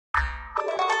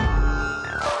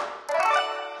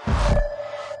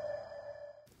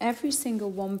every single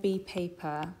 1B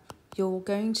paper, you're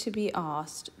going to be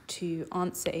asked to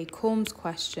answer a CORMS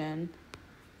question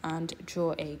and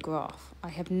draw a graph. I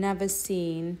have never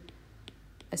seen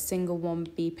a single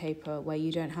 1B paper where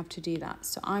you don't have to do that.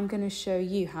 So I'm going to show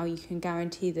you how you can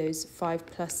guarantee those 5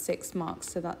 plus 6 marks.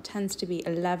 So that tends to be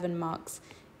 11 marks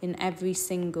in every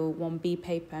single 1B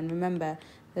paper. And remember,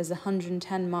 there's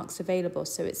 110 marks available.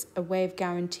 So it's a way of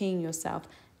guaranteeing yourself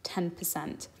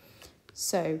 10%.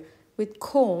 So with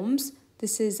CORMS,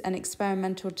 this is an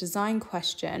experimental design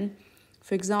question.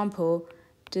 For example,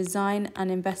 design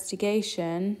an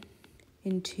investigation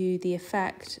into the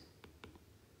effect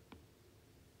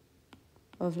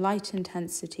of light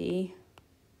intensity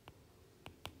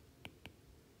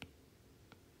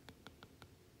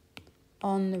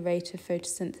on the rate of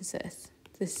photosynthesis.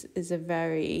 This is a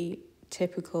very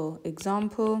typical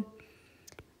example,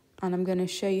 and I'm going to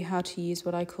show you how to use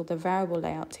what I call the variable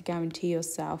layout to guarantee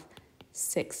yourself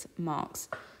 6 marks.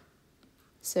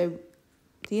 So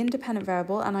the independent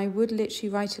variable, and I would literally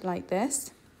write it like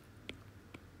this.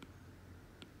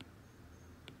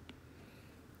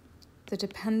 The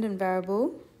dependent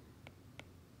variable,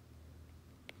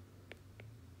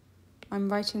 I'm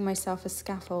writing myself a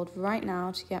scaffold right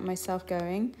now to get myself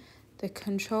going. The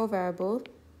control variable,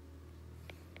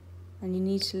 and you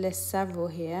need to list several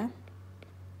here.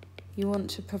 You want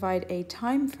to provide a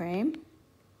time frame,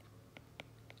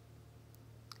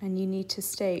 and you need to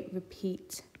state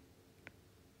repeat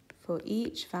for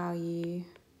each value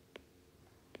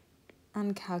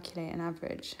and calculate an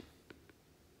average.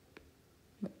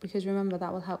 Because remember,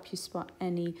 that will help you spot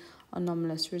any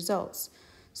anomalous results.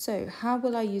 So how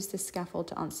will I use this scaffold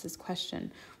to answer this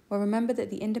question? Well, remember that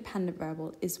the independent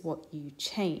variable is what you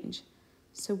change.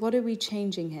 So what are we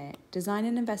changing here? Design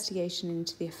an investigation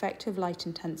into the effect of light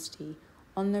intensity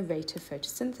on the rate of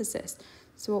photosynthesis.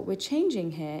 So what we're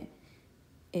changing here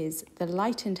is the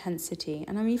light intensity,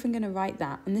 and I'm even going to write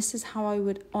that. And this is how I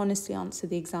would honestly answer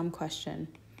the exam question.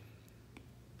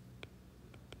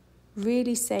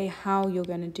 Really say how you're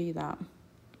going to do that.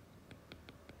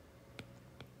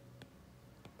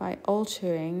 By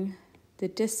altering the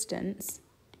distance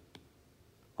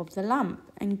of the lamp,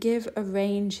 and give a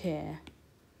range here.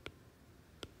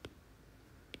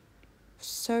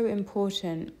 So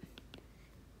important.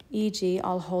 E.g.,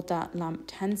 I'll hold that lamp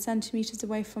 10 centimeters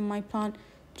away from my plant,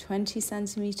 20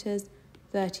 centimeters,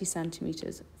 30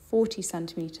 centimeters, 40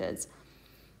 centimeters.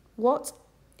 What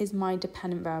is my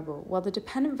dependent variable? Well, the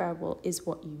dependent variable is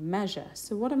what you measure.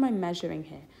 So what am I measuring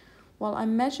here? Well,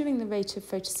 I'm measuring the rate of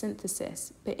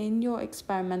photosynthesis, but in your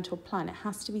experimental plan, it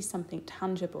has to be something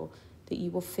tangible that you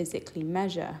will physically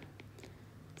measure.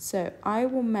 So I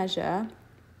will measure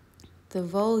the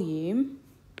volume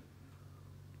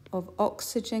of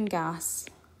oxygen gas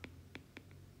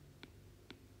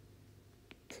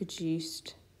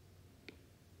produced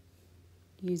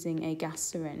using a gas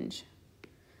syringe.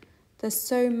 There's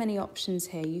so many options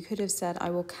here. You could have said, I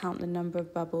will count the number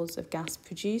of bubbles of gas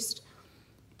produced,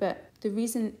 but the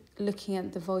reason looking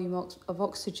at the volume of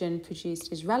oxygen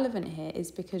produced is relevant here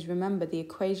is because remember, the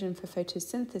equation for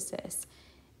photosynthesis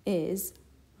is,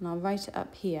 and I'll write it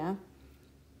up here,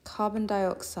 carbon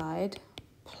dioxide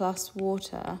plus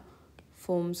water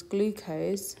forms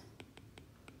glucose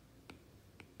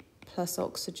plus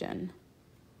oxygen.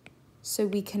 So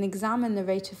we can examine the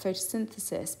rate of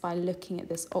photosynthesis by looking at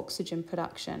this oxygen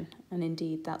production, and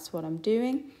indeed that's what I'm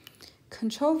doing.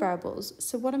 Control variables,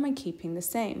 so what am I keeping the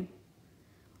same?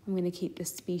 I'm going to keep the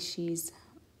species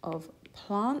of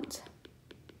plant,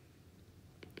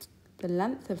 the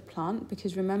length of plant,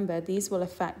 because remember these will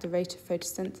affect the rate of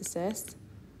photosynthesis,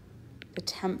 the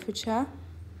temperature,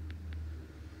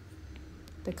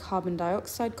 the carbon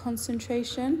dioxide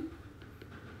concentration.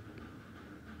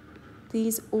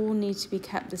 These all need to be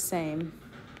kept the same.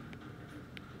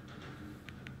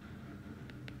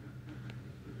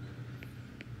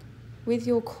 With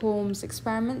your CORMS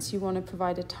experiments, you want to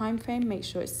provide a time frame, make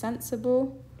sure it's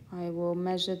sensible. I will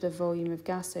measure the volume of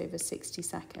gas over 60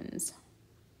 seconds.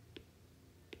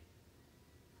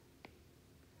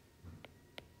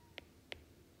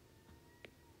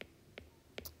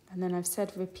 And then I've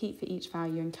said repeat for each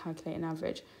value and calculate an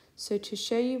average. So to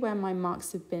show you where my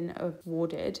marks have been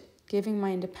awarded, giving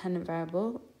my independent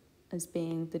variable as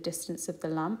being the distance of the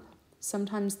lamp.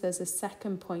 Sometimes there's a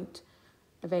second point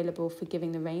available for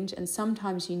giving the range, and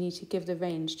sometimes you need to give the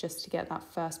range just to get that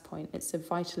first point. It's of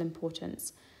vital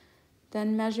importance.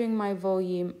 Then measuring my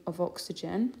volume of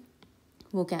oxygen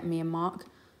will get me a mark.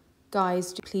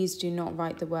 Guys, please do not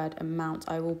write the word amount.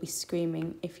 I will be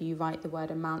screaming if you write the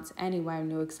word amount anywhere in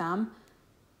your exam.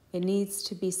 It needs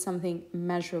to be something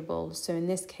measurable. So in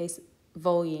this case,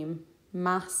 volume.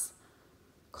 mass,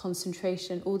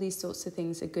 concentration, all these sorts of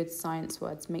things are good science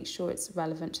words. Make sure it's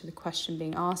relevant to the question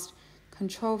being asked.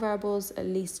 Control variables, at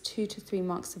least 2 to 3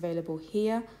 marks available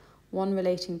here. One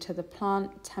relating to the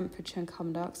plant, temperature and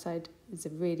carbon dioxide is a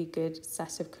really good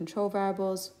set of control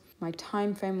variables. My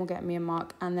time frame will get me a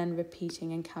mark, and then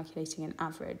repeating and calculating an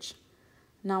average.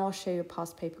 Now I'll show you a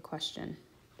past paper question.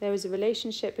 There is a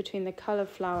relationship between the colour of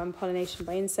flower and pollination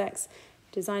by insects.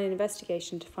 Design an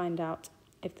investigation to find out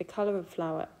if the colour of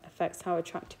flower affects how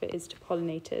attractive it is to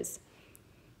pollinators.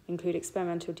 Include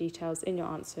experimental details in your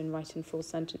answer and write in full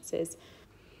sentences.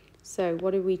 So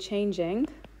what are we changing?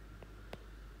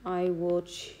 I will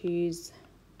choose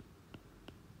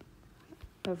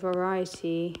a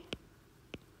variety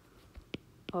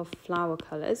of flower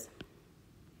colours,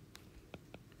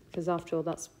 because after all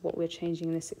that's what we're changing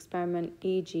in this experiment,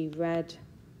 e.g. red,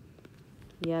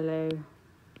 yellow,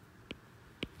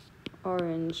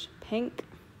 orange, pink.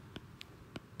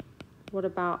 What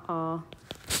about our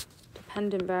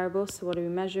dependent variables? So what are we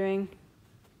measuring?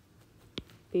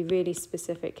 Be really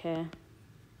specific here.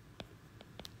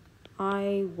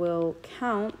 I will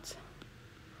count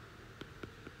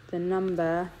the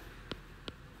number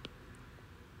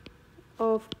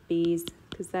of bees,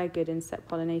 because they're good insect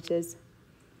pollinators,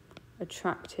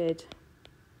 attracted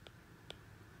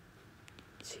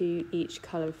to each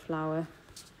coloured flower.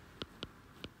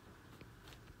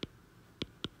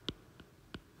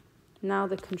 Now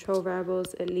the control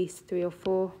variables, at least 3 or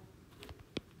 4.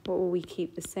 What will we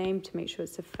keep the same to make sure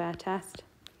it's a fair test?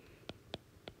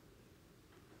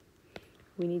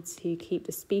 We need to keep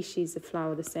the species of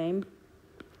flower the same.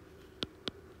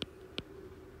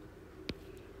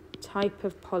 Type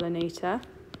of pollinator.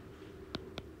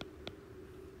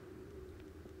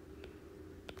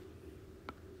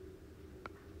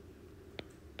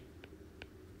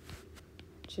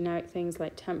 Generic things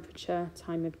like temperature,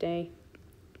 time of day,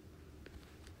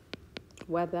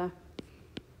 weather.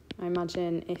 I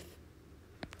imagine if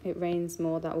it rains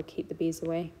more, that will keep the bees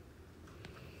away.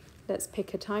 Let's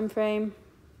pick a time frame,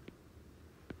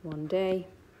 1 day.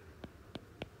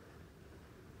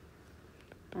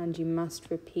 And you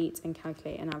must repeat and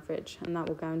calculate an average, and that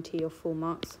will guarantee your full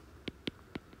marks.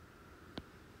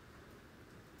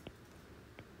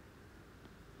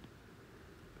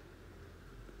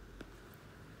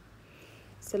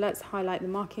 So let's highlight the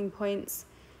marking points.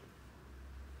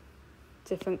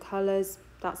 Different colours,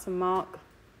 that's a mark.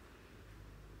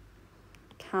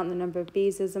 Count the number of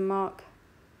bees as a mark.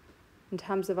 In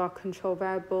terms of our control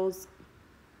variables,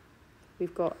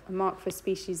 we've got a mark for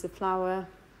species of flower,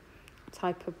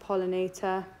 type of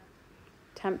pollinator,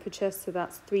 temperature, so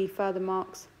that's 3 further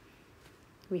marks.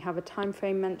 We have a time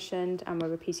frame mentioned, and we're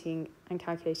repeating and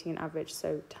calculating an average,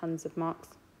 so tons of marks.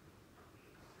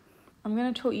 I'm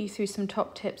going to talk you through some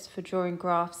top tips for drawing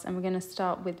graphs, and we're going to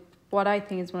start with what I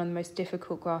think is one of the most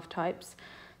difficult graph types.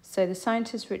 So the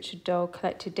scientist Richard Dole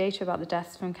collected data about the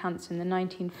deaths from cancer in the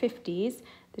 1950s.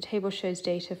 The table shows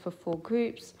data for 4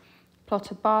 groups.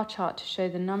 Plot a bar chart to show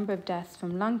the number of deaths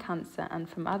from lung cancer and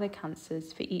from other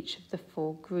cancers for each of the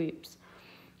 4 groups.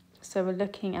 So we're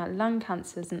looking at lung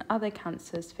cancers and other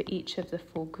cancers for each of the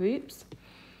 4 groups.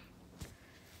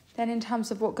 Then in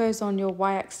terms of what goes on your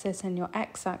y-axis and your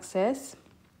x-axis,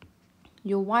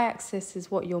 your y-axis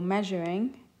is what you're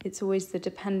measuring. It's always the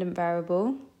dependent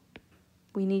variable.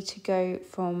 We need to go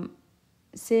from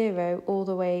 0 all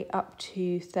the way up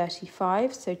to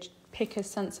 35, so pick a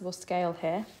sensible scale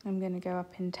here. I'm going to go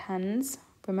up in tens.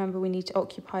 Remember, we need to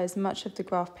occupy as much of the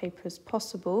graph paper as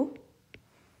possible.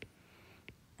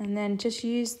 And then just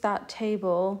use that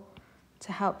table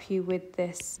to help you with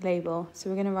this label. So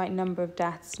we're going to write number of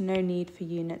deaths, no need for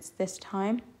units this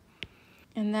time.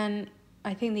 And then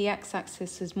I think the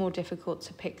x-axis is more difficult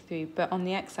to pick through, but on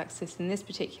the x-axis in this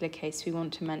particular case, we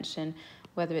want to mention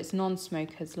whether it's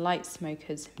non-smokers, light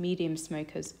smokers, medium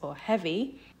smokers, or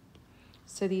heavy.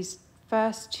 So these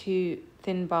first 2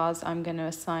 thin bars, I'm going to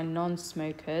assign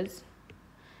non-smokers.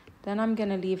 Then I'm going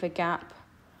to leave a gap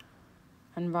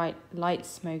and write light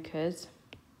smokers.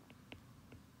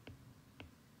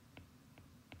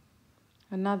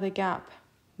 Another gap,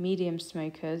 medium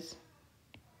smokers.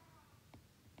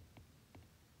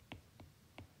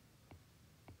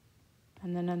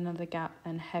 And then another gap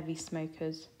and heavy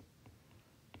smokers.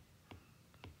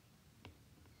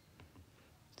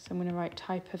 So I'm going to write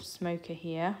type of smoker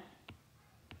here.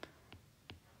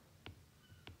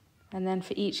 And then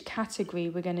for each category,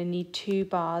 we're going to need 2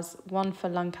 bars, one for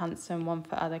lung cancer and one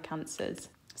for other cancers.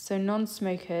 So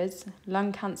non-smokers,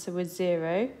 lung cancer was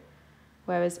 0,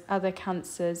 whereas other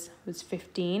cancers was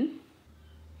 15.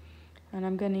 And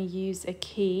I'm going to use a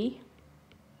key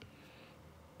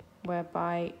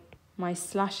whereby My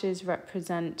slashes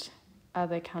represent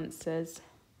other cancers,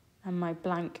 and my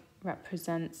blank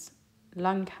represents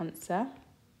lung cancer.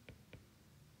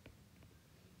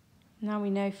 Now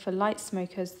we know for light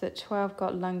smokers that 12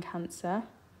 got lung cancer.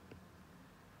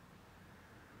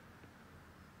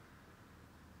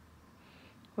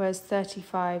 Whereas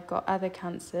 35 got other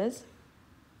cancers.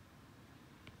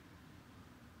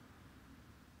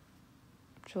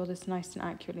 Draw this nice and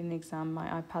accurately in the exam. My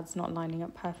iPad's not lining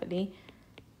up perfectly.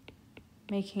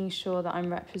 Making sure that I'm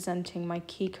representing my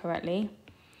key correctly.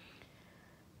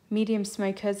 Medium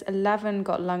smokers, 11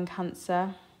 got lung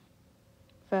cancer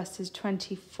versus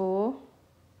 24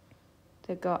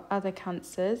 that got other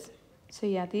cancers. So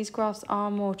yeah, these graphs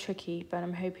are more tricky, but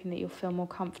I'm hoping that you'll feel more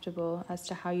comfortable as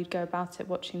to how you'd go about it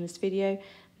watching this video.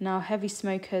 Now, heavy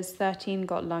smokers, 13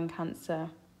 got lung cancer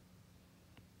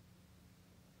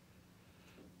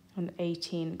and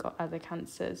 18 got other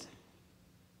cancers.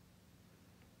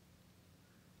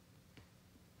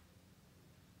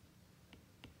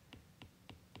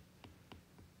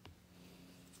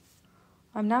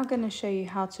 I'm now going to show you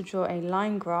how to draw a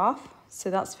line graph. So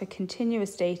that's for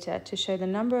continuous data to show the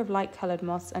number of light coloured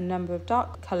moths and number of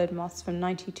dark coloured moths from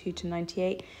 92 to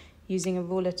 98 using a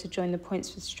ruler to join the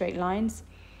points with straight lines.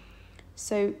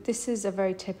 So this is a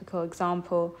very typical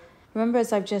example. Remember,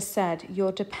 as I've just said,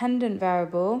 your dependent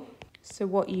variable, so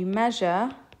what you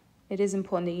measure, it is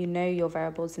important that you know your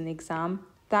variables in the exam.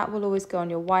 That will always go on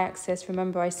your y-axis.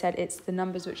 Remember I said it's the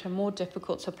numbers which are more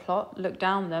difficult to plot. Look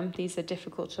down them, these are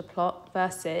difficult to plot,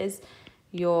 versus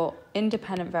your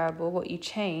independent variable, what you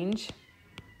change,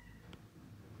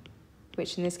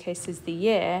 which in this case is the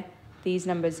year. These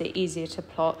numbers are easier to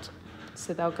plot,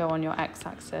 so they'll go on your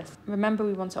x-axis. Remember,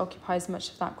 we want to occupy as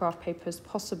much of that graph paper as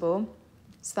possible,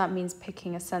 so that means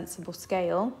picking a sensible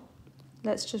scale.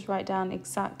 Let's just write down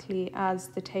exactly as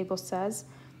the table says.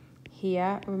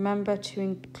 Here, remember to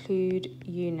include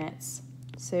units.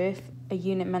 So if a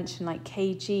unit mentioned like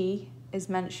kg is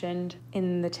mentioned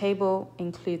in the table,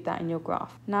 include that in your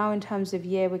graph. Now in terms of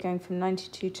year, we're going from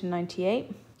 92 to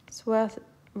 98. It's worth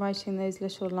writing those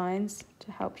little lines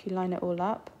to help you line it all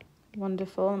up.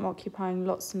 Wonderful, I'm occupying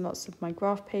lots and lots of my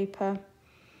graph paper.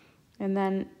 And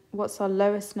then what's our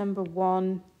lowest number?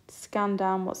 1. Scan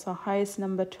down, what's our highest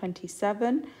number?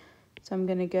 27. So I'm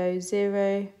going to go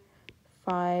 0,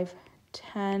 5,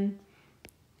 10,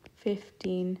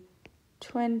 15,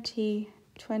 20,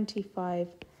 25,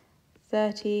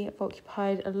 30. I've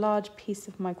occupied a large piece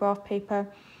of my graph paper.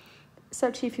 It's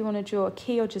up to you if you want to draw a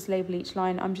key or just label each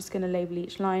line. I'm just going to label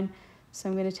each line. So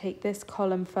I'm going to take this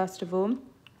column first of all.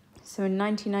 So in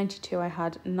 1992 I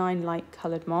had 9 light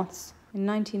coloured moths. In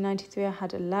 1993 I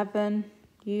had 11.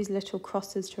 Use little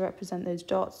crosses to represent those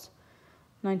dots.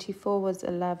 94 was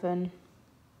 11.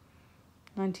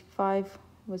 95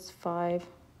 was 5.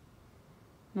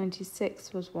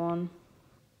 96 was 1.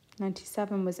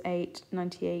 97 was 8.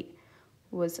 98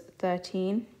 was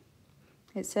 13.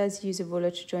 It says use a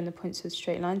ruler to join the points with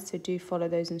straight lines, so do follow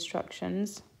those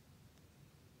instructions.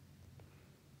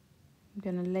 I'm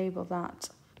going to label that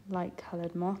light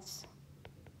coloured moths.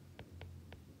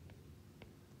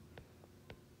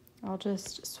 I'll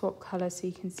just swap colour so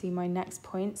you can see my next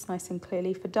points nice and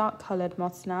clearly. For dark coloured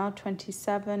moths now,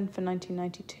 27 for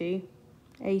 1992,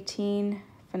 18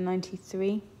 for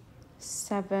 93,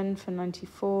 7 for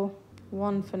 94,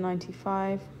 1 for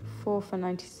 95, 4 for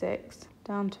 96,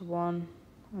 down to 1,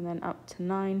 and then up to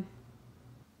 9.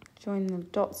 Join the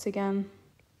dots again.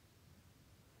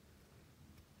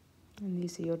 And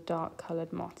these are your dark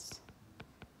coloured moths.